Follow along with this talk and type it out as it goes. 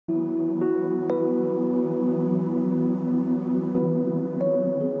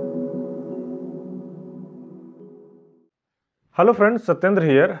Hello friends, Satyendra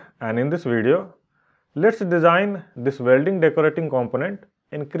here, and in this video, let's design this welding decorating component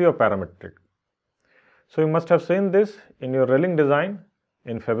in Creo Parametric. So you must have seen this in your railing design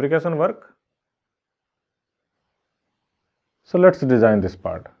in fabrication work. So let's design this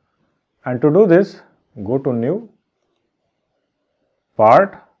part. And to do this, go to New,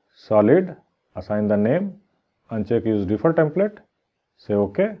 Part, Solid, assign the name, uncheck Use Default Template, say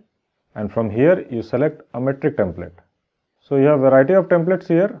OK, and from here you select a metric template. So you have a variety of templates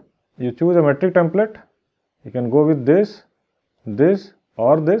here. You choose a metric template. You can go with this, this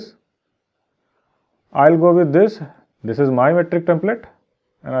or this. I'll go with this. This is my metric template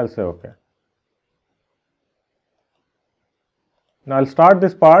and I'll say OK. Now I'll start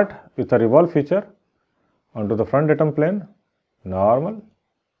this part with a revolve feature onto the front datum plane, normal.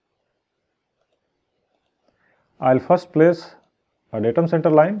 I'll first place a datum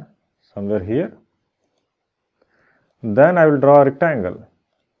center line somewhere here. Then I will draw a rectangle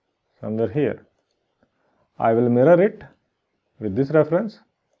somewhere here. I will mirror it with this reference.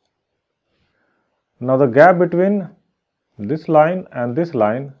 Now the gap between this line and this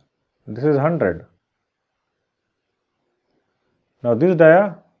line, this is 100. Now this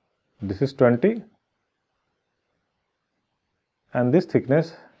dia, this is 20, and this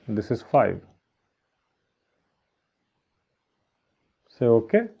thickness, this is 5. Say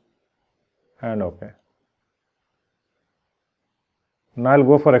OK and OK. Now I'll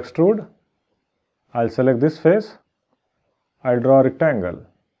go for extrude. I'll select this face. I'll draw a rectangle.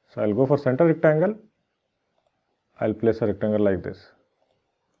 So I'll go for center rectangle. I'll place a rectangle like this.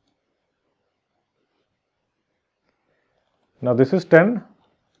 Now this is 10.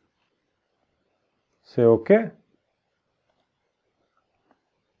 Say OK.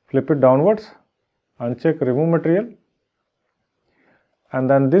 Flip it downwards. Uncheck remove material. And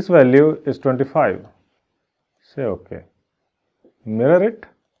then this value is 25. Say OK. Mirror it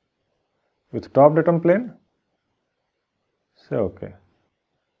with top datum plane. Say OK.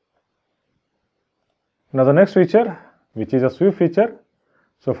 Now the next feature, which is a sweep feature.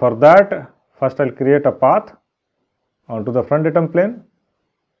 So for that, first I'll create a path onto the front datum plane.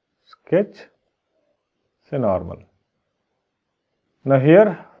 Sketch. Say normal. Now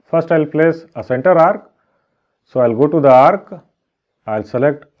here, first I'll place a center arc. So I'll go to the arc. I'll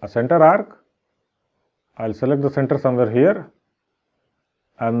select a center arc. I'll select the center somewhere here.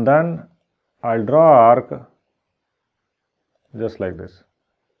 And then I'll draw an arc just like this.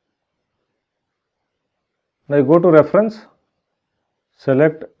 Now you go to reference,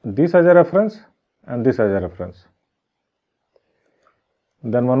 select this as a reference and this as a reference.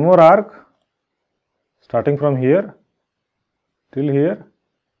 Then one more arc starting from here till here,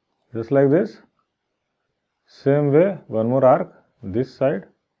 just like this. Same way, one more arc this side,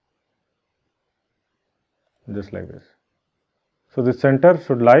 just like this. So the center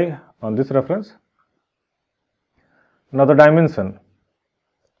should lie on this reference. Now the dimension.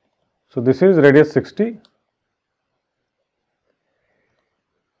 So this is radius 60.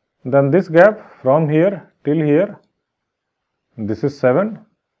 Then this gap from here till here, this is 7.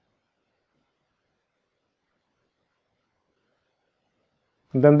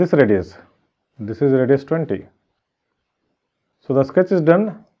 Then this is radius 20. So the sketch is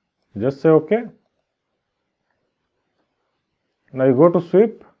done. Just say OK. Now you go to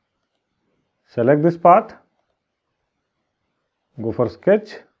sweep, select this path, go for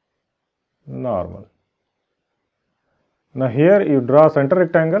sketch, normal. Now here you draw a center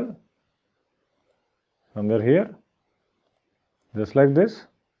rectangle, somewhere here, just like this.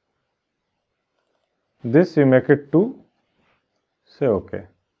 This you make it 2, say OK.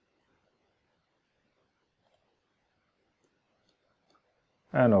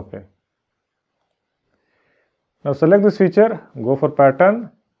 And OK. Now select this feature, go for pattern,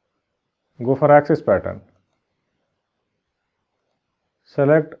 go for axis pattern.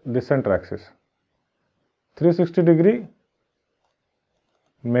 Select the center axis. 360 degree,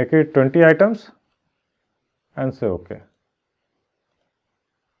 make it 20 items and say OK.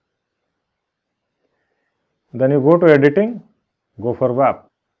 Then you go to editing, go for wrap.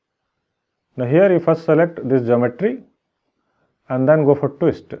 Now here you first select this geometry and then go for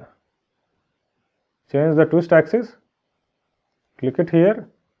twist. Change the twist axis, click it here,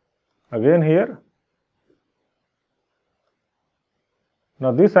 again here.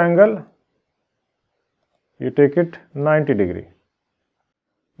 Now this angle, you take it 90 degree.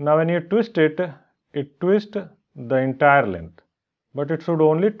 Now when you twist it, it twists the entire length, but it should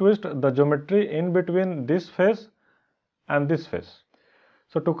only twist the geometry in between this face and this face.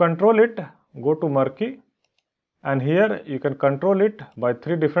 So to control it, go to murky, and here you can control it by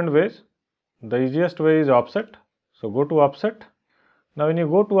 3 different ways. The easiest way is offset. So go to offset. Now when you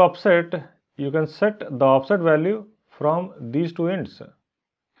go to offset, you can set the offset value from these two ends.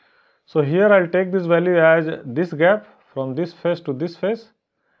 So here I'll take this value as this gap from this face to this face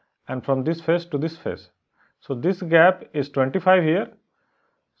and from this face to this face. So this gap is 25 here.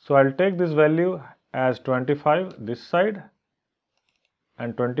 So I'll take this value as 25 this side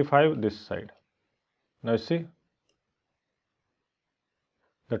and 25 this side. Now you see,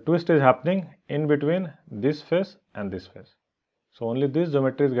 the twist is happening in between this face and this face. So only this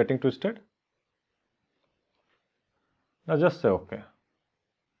geometry is getting twisted. Now just say OK.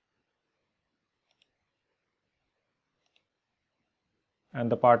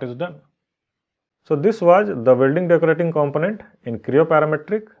 And the part is done. So this was the welding decorating component in Creo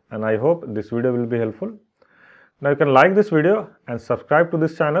Parametric, and I hope this video will be helpful. Now you can like this video and subscribe to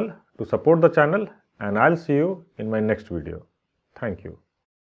this channel to support the channel, and I'll see you in my next video. Thank you.